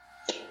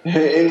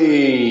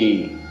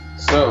Hey,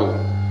 so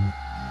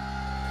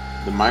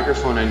the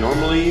microphone I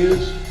normally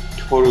use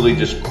totally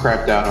just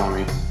crapped out on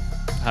me.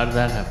 How did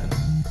that happen?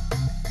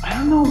 I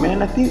don't know,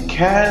 man. I think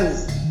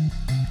Kaz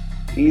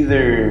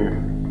either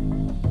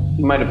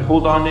he might have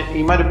pulled on it.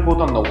 He might have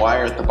pulled on the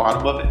wire at the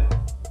bottom of it,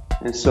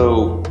 and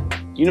so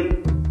you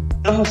know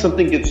how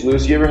something gets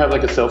loose. You ever have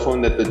like a cell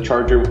phone that the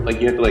charger,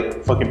 like you have to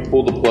like fucking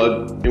pull the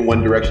plug in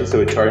one direction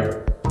so it charges?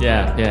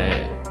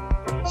 Yeah.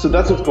 So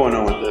that's what's going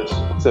on with this,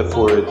 except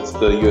for it's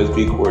the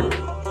USB cord.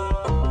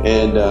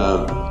 And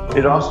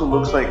it also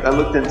looks like, I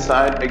looked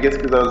inside, I guess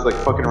because I was like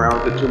fucking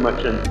around with it too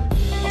much, and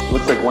it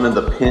looks like one of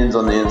the pins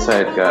on the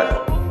inside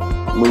got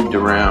moved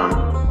around.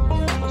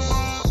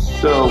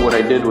 So what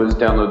I did was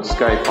download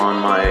Skype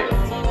on my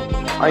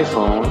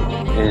iPhone,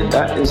 and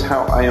that is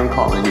how I am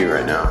calling you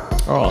right now.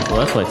 Oh, well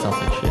that's like it sounds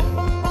like shit.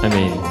 I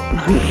mean...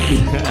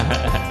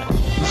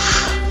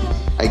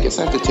 I guess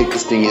I have to take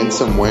this thing in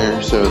somewhere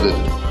so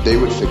that they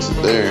would fix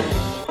it there.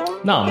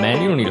 No,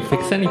 man, you don't need to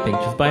fix anything.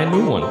 Just buy a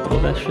new one. Throw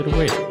that shit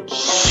away.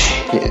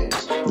 Shit.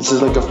 This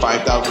is like a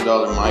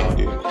 $5,000 mic,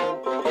 dude.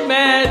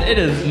 Man, it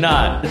is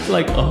not. It's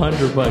like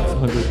 $100,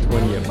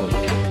 $120 a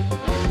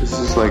month. This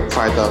is like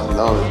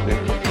 $5,000,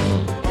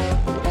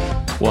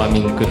 dude. Well, I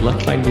mean, good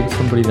luck finding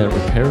somebody that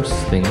repairs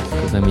things.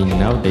 Because, I mean,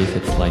 nowadays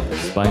it's like,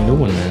 just buy a new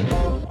one, man.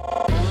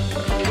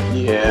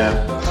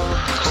 Yeah.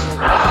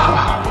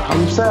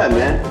 I'm sad,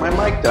 man. My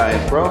mic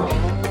died, bro.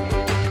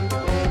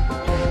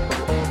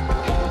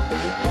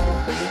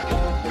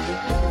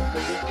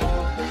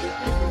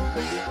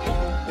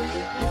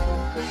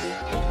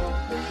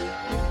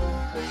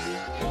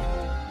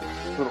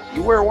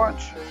 You wear a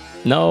watch?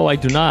 No, I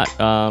do not.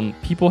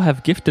 People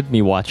have gifted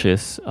me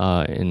watches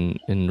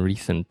in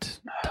recent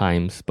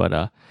times, but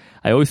I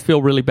always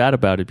feel really bad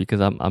about it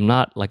because I'm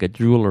not like a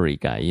jewelry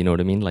guy. You know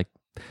what I mean? Like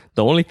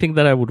the only thing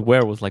that I would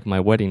wear was like my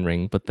wedding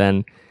ring, but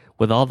then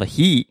with all the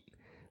heat,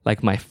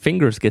 like my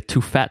fingers get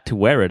too fat to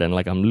wear it, and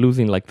like I'm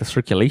losing like the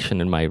circulation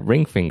in my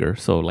ring finger.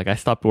 So like I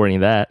stopped wearing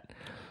that.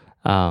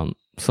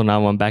 So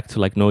now I'm back to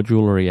like no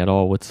jewelry at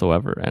all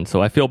whatsoever. And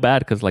so I feel bad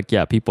because like,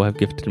 yeah, people have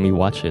gifted me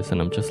watches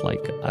and I'm just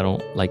like, I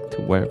don't like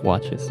to wear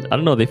watches. I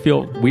don't know. They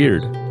feel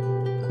weird.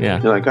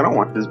 Yeah. You're like, I don't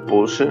want this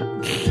bullshit.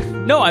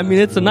 No, I mean,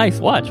 it's a nice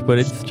watch, but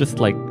it's just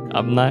like,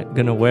 I'm not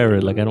going to wear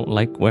it. Like, I don't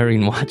like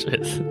wearing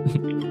watches.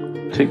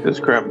 Take this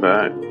crap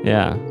back.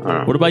 Yeah.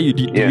 What about you?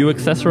 Do you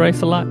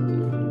accessorize a lot?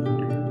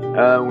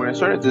 When I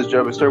started this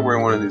job, I started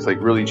wearing one of these like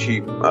really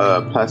cheap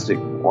plastic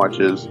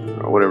watches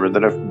or whatever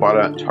that I've bought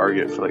at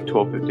Target for like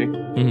 $12.50.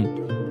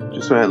 Mm-hmm.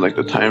 Just so I had like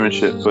the time and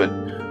shit. But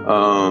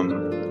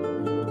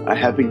I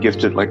have been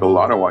gifted like a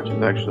lot of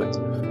watches actually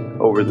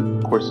over the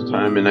course of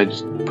time, and I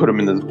just put them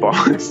in this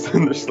box,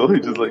 and they're slowly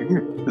just like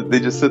they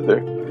just sit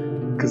there.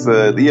 Because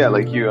yeah,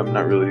 like you, I'm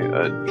not really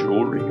a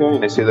jewelry guy,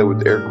 and I say that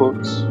with air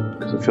quotes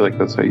because I feel like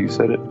that's how you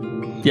said it.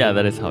 Yeah,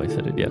 that is how I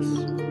said it. Yes.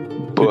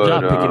 But, good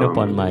job picking up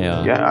on my...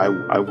 Yeah,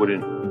 I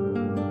wouldn't.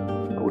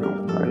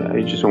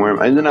 I just don't wear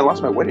them. And then I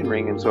lost my wedding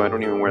ring, and so I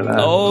don't even wear that.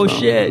 Oh, so,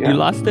 shit. Yeah. You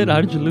lost it?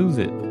 How did you lose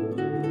it?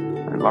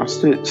 I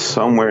lost it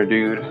somewhere,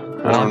 dude.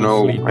 I don't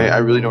know. I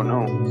really don't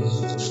know.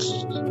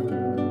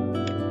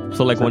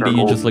 So, like, one day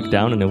you just looked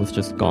down and it was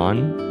just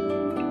gone?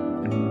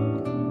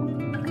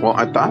 Well,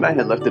 I thought I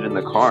had left it in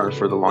the car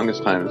for the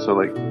longest time. So,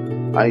 like,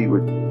 I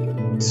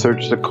would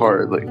search the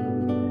car, like,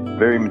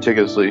 very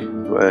meticulously.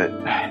 But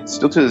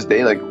still to this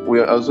day, like,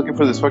 I was looking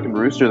for this fucking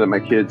rooster that my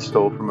kid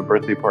stole from a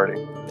birthday party.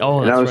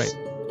 Oh, that's right.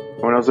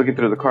 When I was looking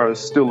through the car, I was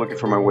still looking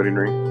for my wedding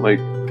ring. Like,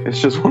 it's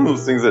just one of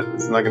those things that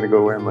it's not going to go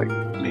away. I'm like,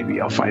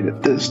 maybe I'll find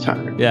it this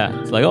time. Yeah,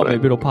 it's like,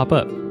 maybe it'll pop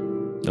up.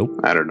 Nope.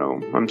 I don't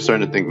know. I'm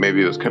starting to think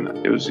maybe it was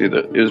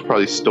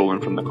probably stolen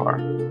from the car.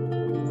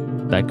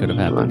 That could have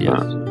happened, yes.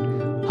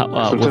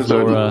 Sometimes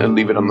I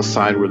leave it on the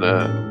side where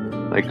the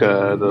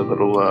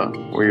little,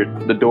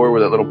 the door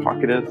where that little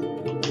pocket is.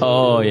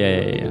 Oh,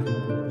 yeah.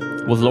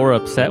 Was Laura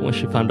upset when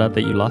she found out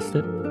that you lost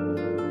it?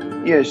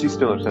 Yeah, she's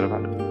still upset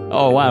about it.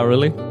 Oh, wow,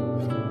 really?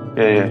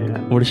 Yeah.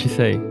 What did she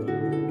say?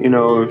 You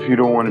know, if you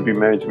don't want to be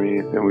married to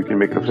me, then we can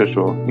make it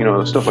official. You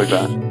know, stuff like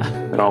that.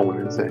 That all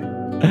women say.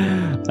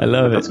 I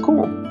love it. That's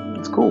cool.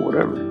 It's cool,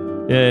 whatever.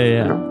 Yeah.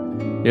 You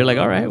know? You're like,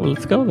 all right, well,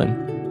 let's go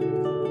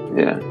then.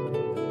 Yeah.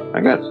 I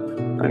got,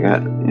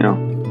 you know,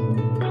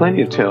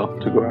 plenty of tail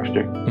to go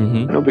after.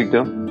 Mm-hmm. No big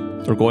deal.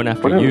 We're going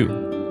after you.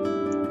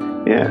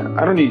 Yeah,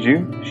 I don't need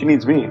you. She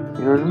needs me. You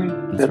know what I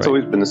mean? That's right.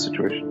 Always been the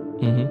situation.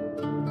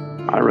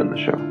 Mm-hmm. I run the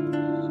show.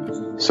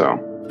 So,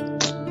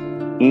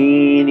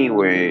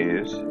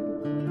 anyways,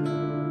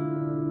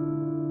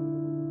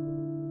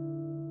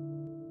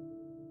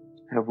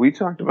 have we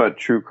talked about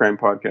true crime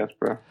podcast,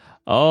 bro?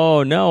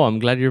 Oh, no, I'm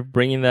glad you're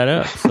bringing that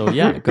up. So,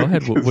 yeah, go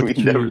ahead. What we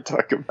never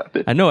talk about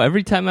it. I know,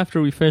 every time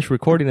after we finish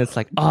recording, it's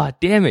like,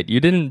 damn it, you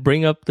didn't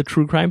bring up the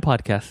true crime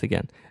podcast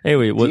again.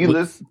 Anyway, do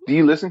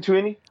you listen to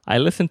any? I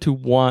listened to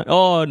one.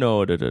 Oh,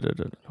 no.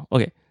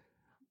 Okay.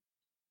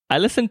 I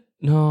listened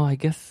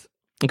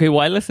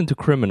to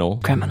Criminal.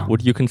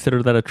 Would you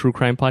consider that a true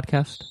crime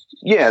podcast?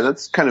 Yeah,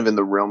 that's kind of in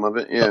the realm of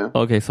it. Yeah.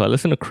 Okay, so I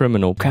listen to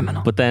Criminal,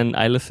 but then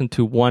I listen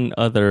to one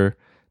other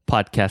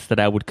podcast that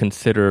I would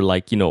consider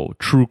like,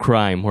 true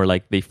crime, where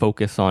like they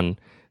focus on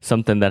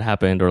something that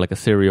happened, or like a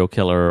serial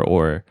killer,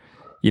 or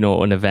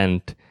an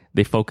event.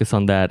 They focus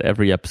on that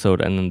every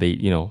episode, and then they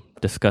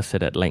discuss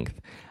it at length.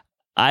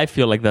 I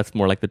feel like that's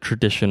more like the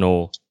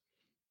traditional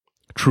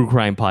true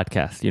crime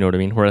podcast. You know what I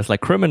mean? Whereas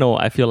like Criminal,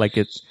 I feel like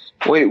it's...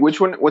 Wait,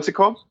 which one? What's it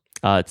called?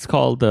 It's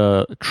called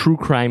True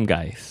Crime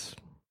Guys.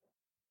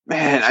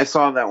 Man, I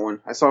saw that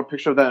one. I saw a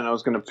picture of that, and I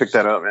was going to pick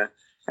that up, man.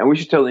 And we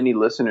should tell any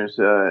listeners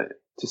to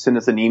send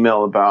us an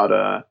email about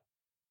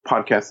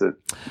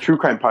true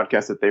crime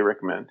podcasts that they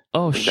recommend.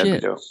 Oh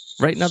shit!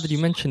 Right now that you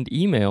mentioned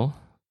email,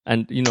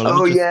 and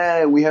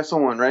yeah, we have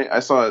someone, right? I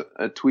saw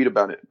a tweet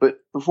about it. But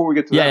before we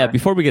get to that, right?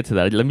 Before we get to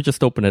that, let me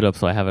just open it up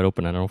so I have it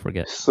open and I don't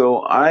forget.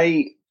 So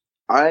I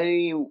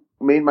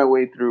made my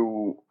way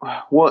through.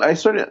 Well, I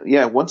started.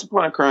 Yeah, Once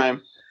Upon a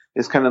Crime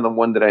is kind of the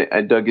one that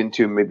I dug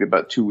into maybe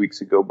about 2 weeks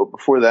ago. But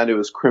before that, it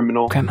was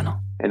Criminal.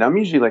 And I'm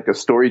usually like a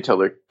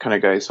storyteller kind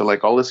of guy. So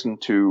like I'll listen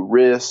to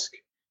Risk.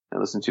 I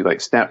listen to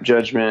like Snap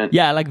Judgment.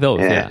 Yeah, I like those.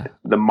 Yeah.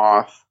 The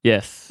Moth.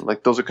 Yes.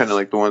 Like those are kind of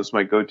like the ones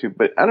my go-to.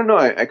 But I don't know.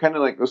 I kind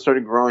of like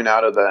started growing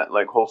out of that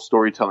like whole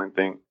storytelling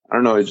thing. I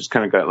don't know. It just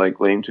kind of got like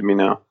lame to me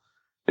now.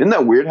 Isn't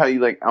that weird how you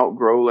like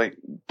outgrow, like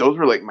those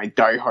were like my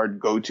diehard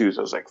go-tos.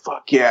 I was like,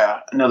 fuck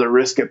yeah, another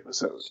Risk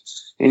episode.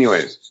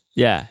 Anyways.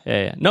 Yeah.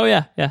 No,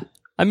 yeah.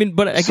 I mean,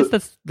 but I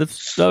guess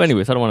that's so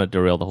anyways, I don't want to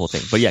derail the whole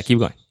thing. But yeah, keep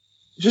going.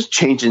 Just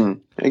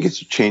changing, I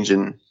guess you're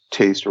changing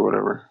taste or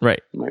whatever.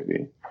 Right. It might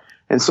be.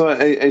 And so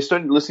I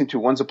started listening to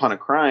Once Upon a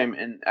Crime,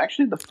 and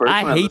actually the first one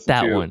I hate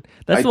that one.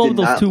 That's one of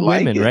those two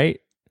women,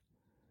 right?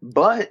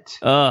 But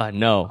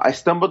no. I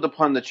stumbled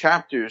upon the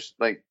chapters,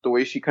 like the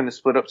way she kind of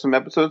split up some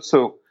episodes.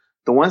 So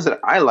the ones that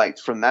I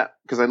liked from that,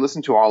 because I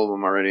listened to all of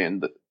them already,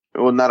 and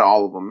well, not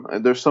all of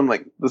them. There's some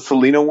like the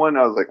Selena one.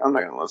 I was like, I'm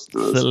not gonna listen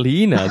to this.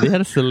 Selena? They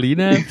had a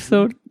Selena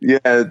episode? Yeah,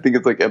 I think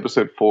it's like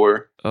episode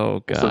 4.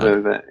 Oh god. Something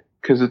like that.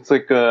 Because it's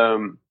like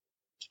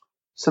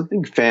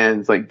something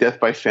fans, like Death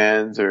by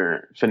Fans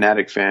or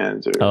Fanatic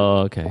Fans, or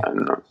okay. I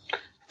don't know,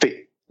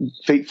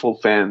 Fateful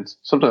Fans,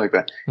 something like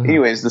that.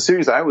 Anyways, the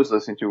series I was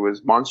listening to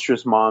was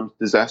Monstrous Moms,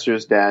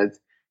 Disastrous Dads,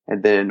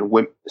 and then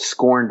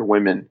Scorned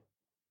Women.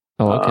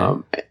 Oh,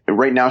 okay.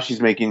 Right now,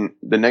 she's making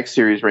the next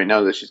series. Right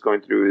now that she's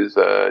going through is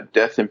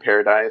Death in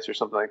Paradise or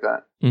something like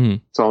that. Mm-hmm.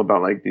 It's all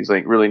about like these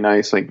like really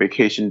nice like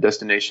vacation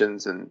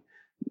destinations, and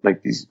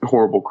like these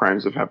horrible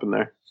crimes have happened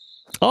there.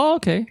 Oh,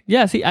 okay.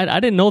 Yeah, see, I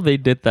didn't know they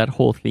did that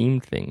whole theme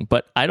thing,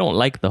 but I don't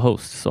like the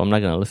host, so I'm not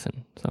going to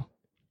listen. So.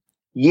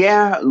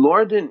 Yeah,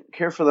 Laura didn't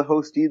care for the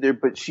host either,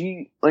 but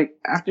she, like,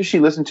 after she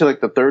listened to, like,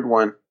 the third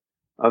one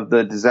of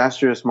the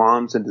Disastrous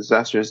Moms and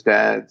Disastrous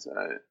Dads,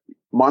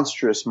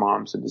 Monstrous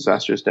Moms and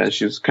Disastrous Dads,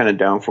 she was kind of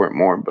down for it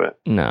more, but...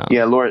 No.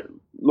 Yeah, Laura,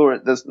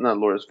 that's not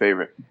Laura's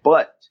favorite,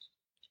 but...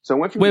 So I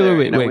went from there...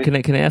 Wait.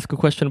 Can I ask a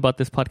question about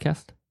this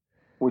podcast?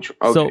 Which...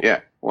 Okay, yeah.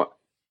 What?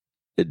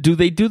 Do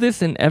they do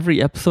this in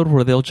every episode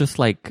where they'll just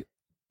like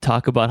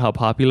talk about how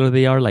popular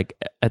they are, like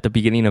at the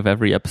beginning of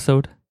every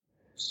episode?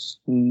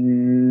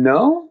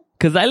 No,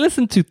 because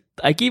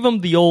I gave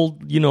them the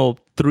old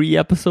 3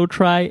 episode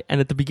try, and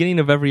at the beginning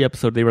of every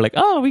episode they were like,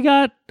 oh, we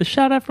got the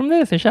shout out from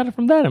this and shout out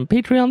from that, and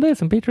Patreon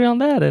this and Patreon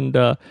that, and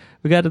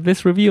we got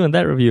this review and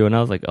that review, and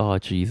I was like, oh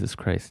Jesus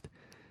Christ.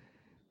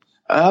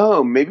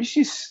 Oh, maybe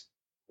she's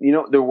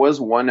there was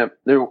one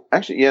there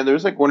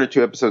was like 1 or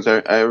 2 episodes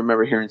I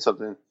remember hearing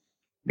something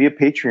via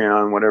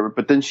Patreon, whatever.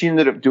 But then she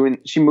ended up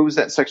she moves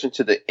that section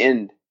to the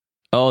end.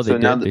 Oh, they so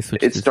did. Now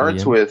it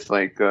starts with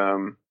like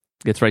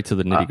gets right to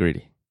the nitty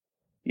gritty.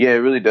 Yeah, it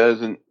really does.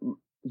 And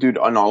dude,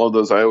 on all of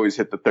those, I always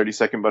hit the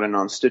 30-second button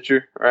on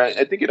Stitcher. Right?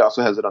 I think it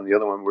also has it on the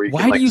other one where you.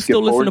 Why can, like, do you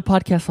still forward. Listen to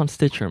podcasts on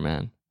Stitcher,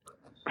 man?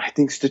 I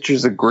think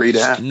Stitcher's a great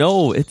app.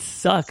 No, it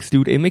sucks,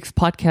 dude. It makes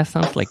podcasts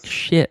sound like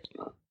shit.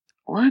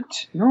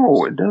 What?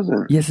 No, it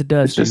doesn't. Yes, it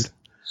does, dude.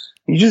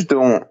 You just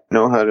don't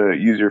know how to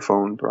use your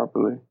phone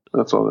properly.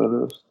 That's all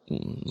that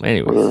is.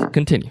 Anyways,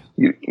 continue.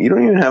 You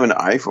don't even have an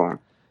iPhone.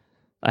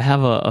 I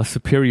have a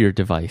superior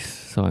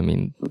device, so I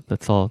mean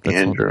that's all that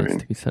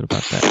needs to be said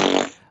about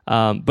that.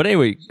 But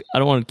anyway, I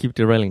don't want to keep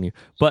derailing you.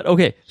 But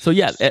okay, so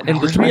yeah,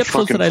 and the 3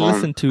 episodes that I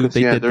listened to,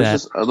 they did there's that.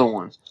 This other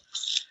one.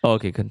 Oh,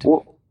 okay,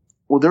 continue.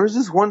 Well, there was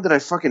this one that I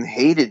fucking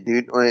hated,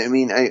 dude. I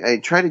mean, I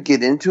tried to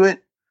get into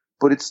it,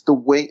 but it's the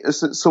way.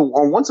 So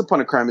on Once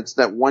Upon a Crime, it's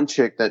that one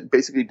chick that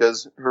basically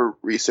does her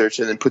research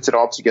and then puts it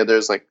all together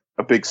as like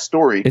a big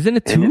story. Isn't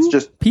it 2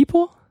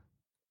 people?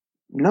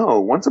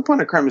 No, Once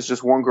Upon a Crime is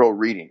just one girl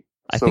reading.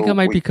 I think I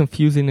might be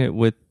confusing it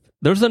with.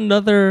 There's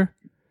another.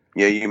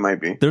 Yeah, you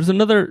might be. There's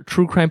another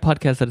true crime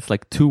podcast that it's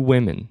like 2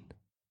 women,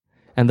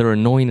 and they're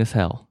annoying as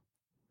hell.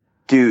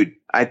 Dude,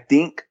 I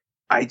think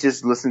I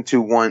just listened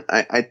to one.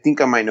 I think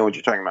I might know what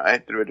you're talking about. I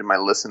threw it in my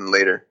listen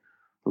later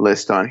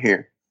list on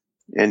here,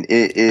 and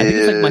it is. I think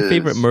it's like My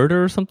Favorite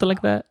Murder or something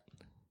like that.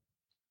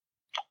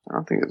 I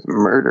don't think it's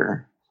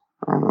murder.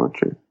 I don't know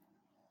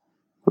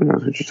who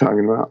knows what you're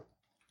talking about.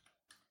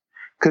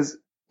 Because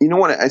you know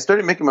what? I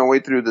started making my way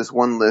through this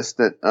one list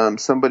that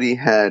somebody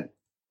had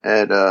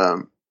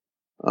posted.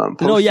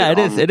 No, yeah,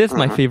 it is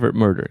my favorite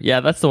murder. Yeah,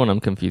 that's the one I'm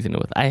confusing it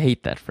with. I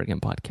hate that friggin'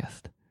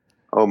 podcast.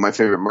 Oh, my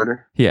favorite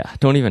murder? Yeah,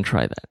 don't even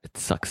try that. It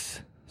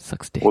sucks.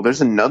 Sucks dick. Well,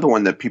 there's another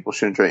one that people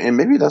shouldn't try, and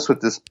maybe that's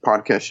what this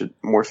podcast should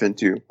morph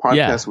into.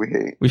 Podcasts we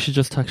hate. We should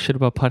just talk shit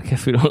about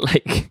podcasts we don't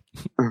like.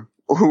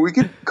 We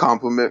could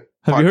compliment.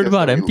 Have you heard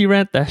about Empty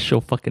Rant? That show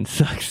fucking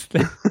sucks.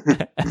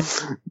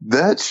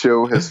 That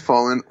show has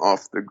fallen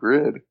off the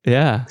grid.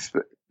 Yeah.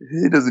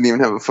 He doesn't even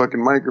have a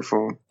fucking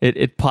microphone.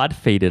 It pod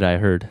faded, I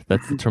heard.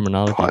 That's the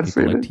terminology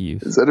people like to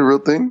use. Is that a real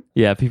thing?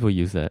 Yeah, people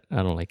use that.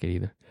 I don't like it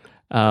either.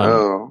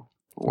 Wow.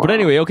 But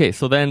anyway, okay.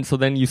 So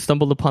then you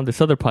stumbled upon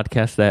this other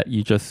podcast that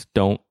you just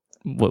don't.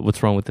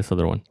 What's wrong with this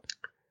other one?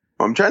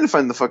 I'm trying to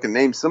find the fucking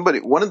name.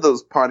 One of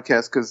those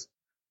podcasts, because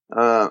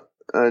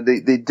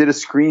they did a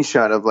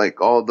screenshot of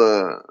like all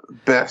the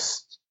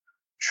best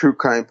true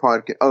crime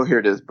podcast. Oh, here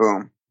it is.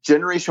 Boom.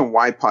 Generation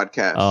Y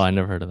podcast. Oh, I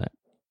never heard of that.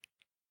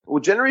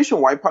 Well,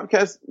 Generation Y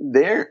podcast,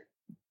 they're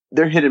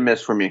hit and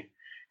miss for me.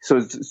 So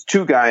it's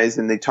two guys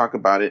and they talk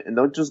about it and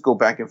they'll just go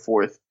back and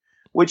forth,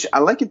 which I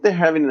like if they're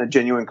having a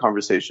genuine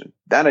conversation.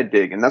 That I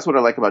dig. And that's what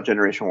I like about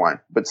Generation Y.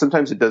 But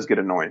sometimes it does get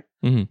annoying.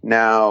 Mm-hmm.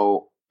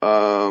 Now,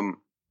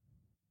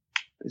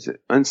 is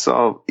it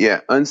Unsolved?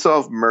 Yeah,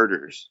 Unsolved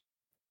Murders.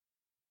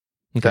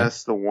 Okay.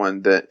 That's the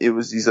one that it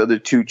was these other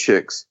two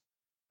chicks.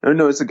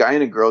 No, it's a guy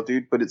and a girl,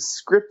 dude, but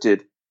it's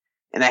scripted.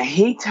 And I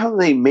hate how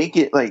they make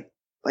it like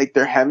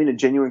they're having a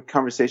genuine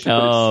conversation.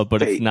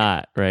 But it's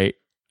not, right?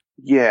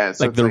 Yeah.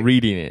 So like they're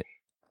reading it.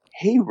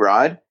 Hey,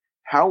 Rod,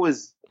 how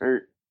is,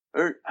 or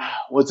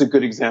what's a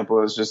good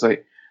example? It's just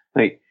like,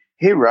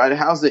 hey, Rod,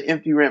 how's the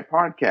Empty Rant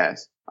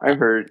podcast? I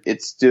heard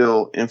it's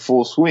still in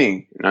full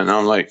swing. And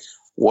I'm like,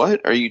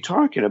 what are you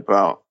talking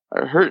about?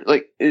 I heard,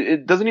 like,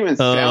 it doesn't even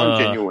sound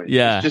genuine.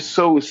 Yeah. It's just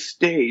so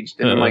staged.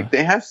 And I'm like,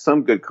 they have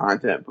some good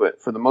content,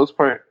 but for the most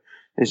part,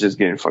 it's just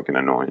getting fucking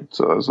annoying.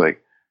 So I was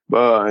like,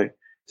 bye.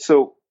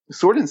 So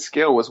Sword and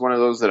Scale was one of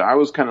those that I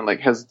was kind of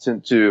like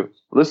hesitant to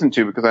listen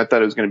to because I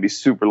thought it was going to be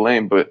super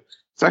lame, but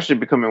it's actually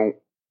becoming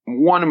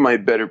one of my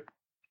better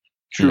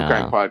true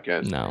crime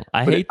podcasts. No,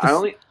 I hate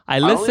this. I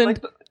listened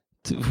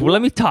well,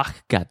 let me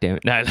talk. God damn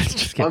it. No, let's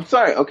just get... I'm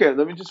sorry. Okay,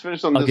 let me just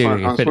finish on this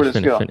on Sword and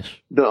Scale.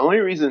 Finish. The only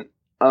reason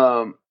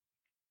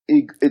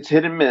it's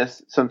hit and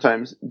miss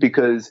sometimes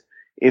because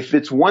if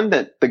it's one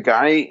that the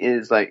guy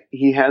is like,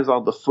 he has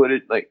all the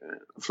footage, like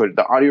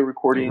the audio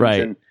recordings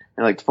and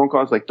like the phone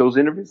calls, like those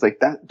interviews, like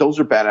that, those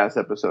are badass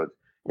episodes.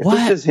 If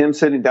it's just him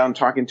sitting down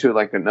talking to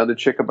like another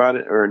chick about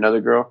it or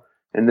another girl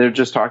and they're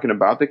just talking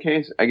about the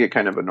case, I get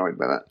kind of annoyed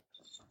by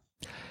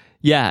that.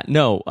 Yeah,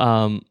 no.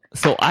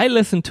 So I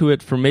listened to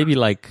it for maybe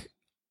like,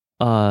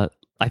 I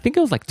think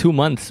it was like 2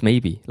 months,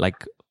 maybe.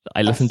 Like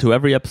I listened to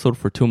every episode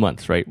for 2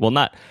 months, right? Well,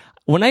 not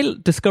when I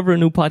discover a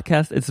new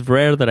podcast, it's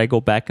rare that I go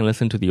back and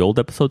listen to the old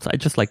episodes. I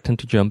just like tend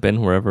to jump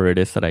in wherever it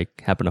is that I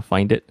happen to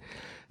find it.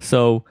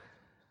 So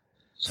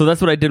that's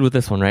what I did with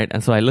this one, right?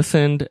 And so I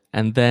listened,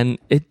 and then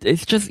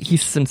it's just he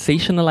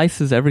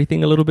sensationalizes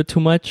everything a little bit too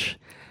much.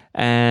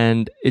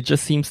 And it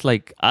just seems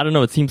like, I don't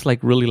know, it seems like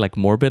really like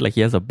morbid, like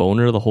he has a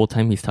boner the whole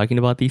time he's talking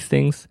about these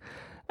things.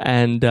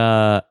 And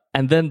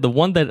then the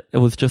one that it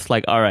was just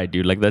like, all right,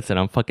 dude, like that's it,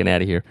 I'm fucking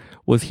out of here,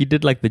 was he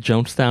did like the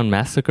Jonestown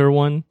Massacre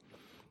one.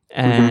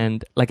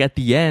 And like at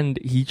the end,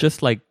 he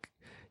just like,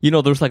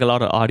 there's like a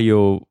lot of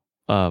audio,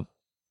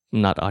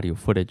 not audio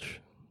footage,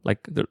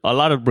 like a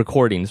lot of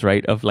recordings,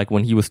 right? Of like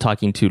when he was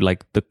talking to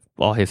like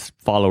all his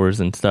followers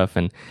and stuff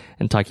and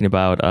talking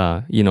about,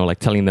 like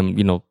telling them,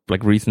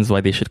 like reasons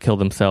why they should kill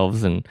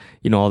themselves and,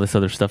 all this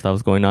other stuff that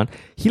was going on.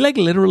 He like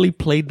literally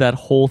played that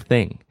whole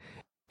thing.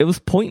 It was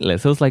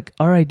pointless. It was like,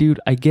 all right,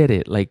 dude, I get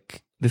it.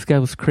 Like this guy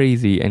was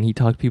crazy and he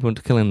talked people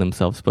into killing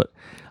themselves, but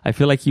I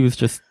feel like he was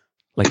just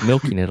like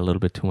milking it a little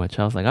bit too much.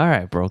 I was like, all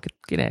right, bro,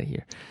 get out of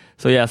here.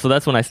 So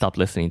that's when I stopped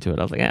listening to it.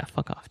 I was like,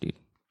 fuck off, dude.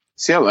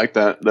 See, I like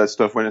that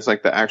stuff when it's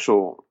like the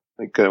actual,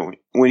 like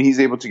when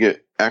he's able to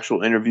get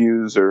actual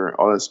interviews or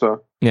all that stuff.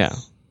 Yeah.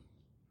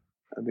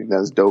 I think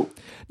that's dope.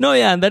 No,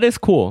 yeah, and that is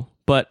cool,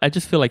 but I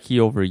just feel like he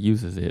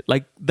overuses it.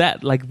 Like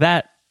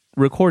that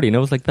recording, it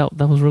was like, that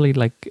was really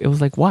like, it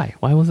was like, why?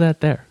 Why was that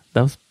there?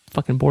 That was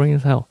fucking boring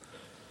as hell.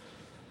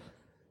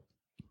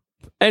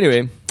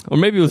 Anyway, or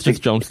maybe it was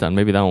just Jonestown.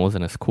 Maybe that one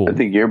wasn't as cool. I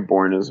think you're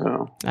boring as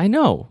hell. I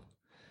know.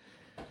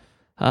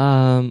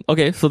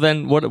 Okay, so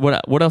then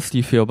what else do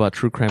you feel about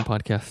true crime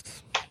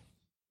podcasts?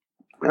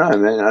 Yeah,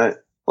 man.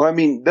 I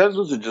mean,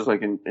 those are just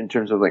like in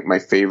terms of like my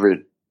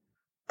favorite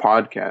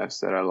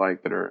podcasts that I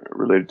like that are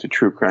related to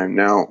true crime.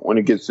 Now, when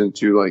it gets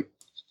into like,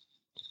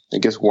 I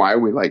guess why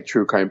we like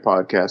true crime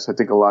podcasts, I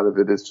think a lot of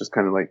it is just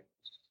kind of like,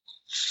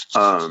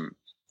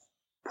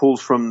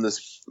 pulls from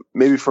this,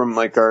 maybe from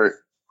like our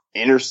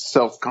inner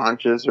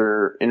self-conscious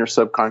or inner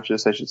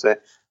subconscious, I should say,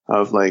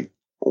 of like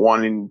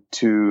wanting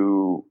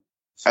to,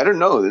 I don't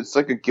know, it's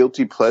like a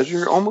guilty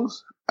pleasure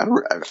almost.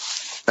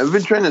 I've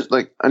been trying to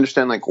like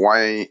understand like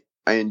why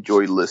I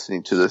enjoy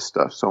listening to this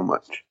stuff so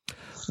much.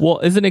 Well,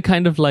 isn't it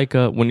kind of like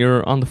when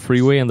you're on the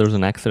freeway and there's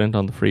an accident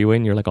on the freeway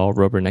and you're like all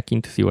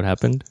rubbernecking to see what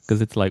happened?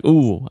 Because it's like,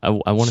 ooh, I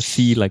want to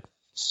see like,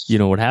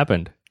 what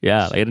happened.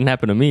 Yeah, like, it didn't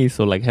happen to me,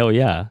 so like, hell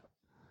yeah.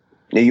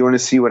 Yeah, you want to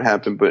see what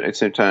happened, but at the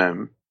same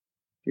time,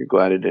 you're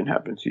glad it didn't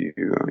happen to you.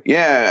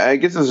 Yeah, I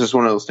guess it's just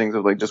one of those things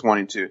of like just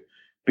wanting to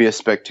be a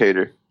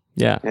spectator.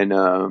 Yeah.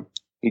 And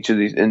each of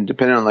these, and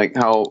depending on like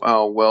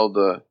how well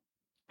the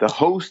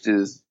host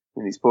is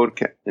in these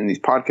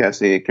podcasts,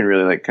 they can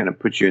really like kind of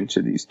put you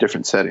into these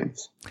different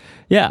settings.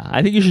 Yeah,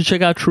 I think you should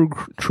check out True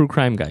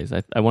Crime, guys.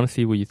 I want to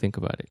see what you think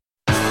about it.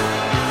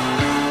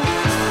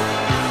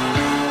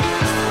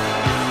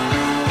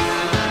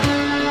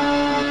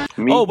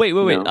 Wait. No.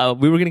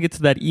 We were going to get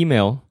to that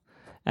email.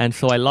 And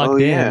so I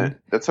logged in. Yeah,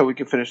 that's how we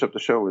can finish up the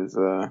show is,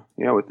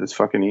 with this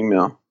fucking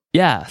email.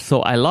 Yeah,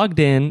 so I logged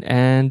in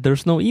and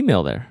there's no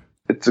email there.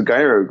 It's a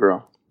guy or a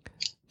girl?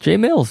 Jay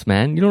Mills,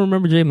 man. You don't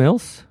remember Jay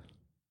Mills?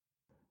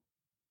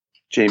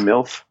 Jay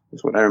Milf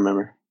is what I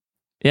remember.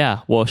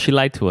 Yeah, well, she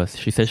lied to us.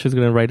 She said she was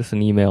going to write us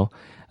an email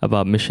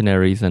about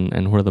missionaries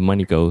and where the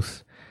money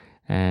goes.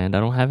 And I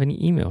don't have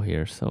any email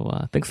here.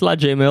 So thanks a lot,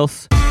 Jay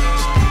Mills.